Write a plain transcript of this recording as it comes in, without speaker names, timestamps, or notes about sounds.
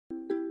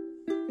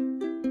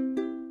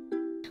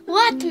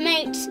What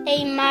makes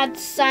a mad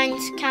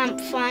science camp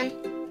fun?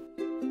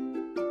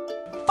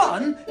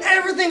 Fun?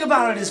 Everything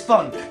about it is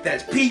fun.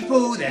 There's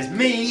people, there's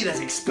me,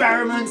 there's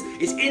experiments,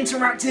 it's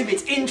interactive,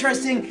 it's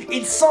interesting,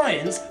 it's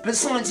science, but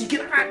science you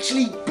can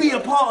actually be a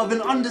part of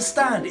and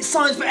understand. It's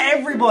science for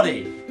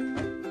everybody.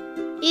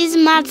 Is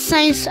mad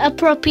science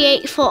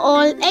appropriate for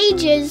all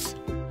ages?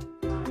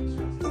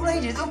 All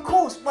ages, of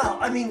course. Well,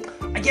 I mean,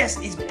 I guess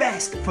it's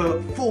best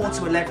for 4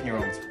 to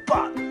 11-year-olds,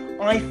 but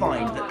I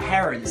find that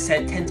parents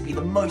tend to be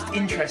the most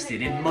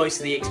interested in most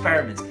of the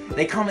experiments.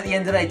 They come at the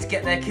end of the day to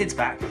get their kids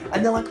back,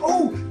 and they're like,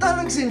 oh, that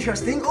looks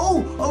interesting,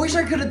 oh, I wish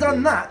I could have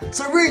done that.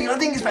 So really, I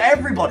think it's for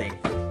everybody.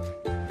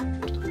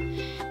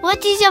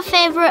 What is your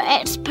favourite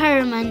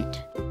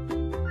experiment?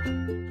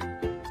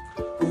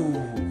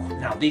 Ooh,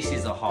 now this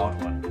is a hard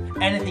one.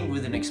 Anything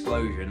with an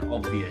explosion,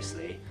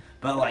 obviously.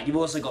 But like, you've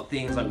also got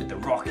things like with the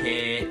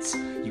rockets,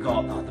 you've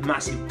got the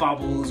massive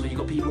bubbles, where you've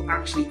got people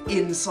actually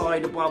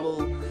inside a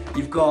bubble.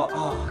 You've got,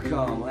 oh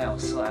god, what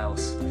else? I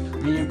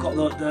mean, you've got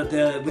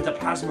the with the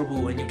plasma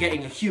ball, and you're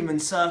getting a human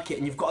circuit,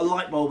 and you've got a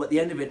light bulb at the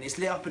end of it, and it's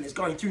lit up, and it's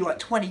going through like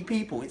 20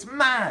 people. It's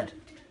mad.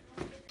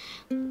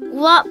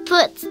 What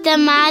puts the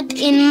mad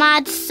in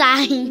mad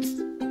science?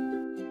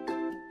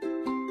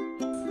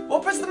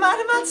 What puts the mad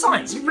in mad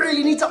science? You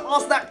really need to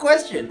ask that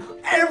question.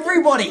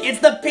 Everybody, it's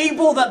the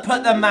people that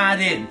put the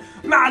mad in.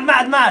 Mad,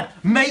 mad, mad.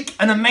 Make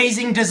an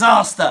amazing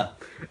disaster.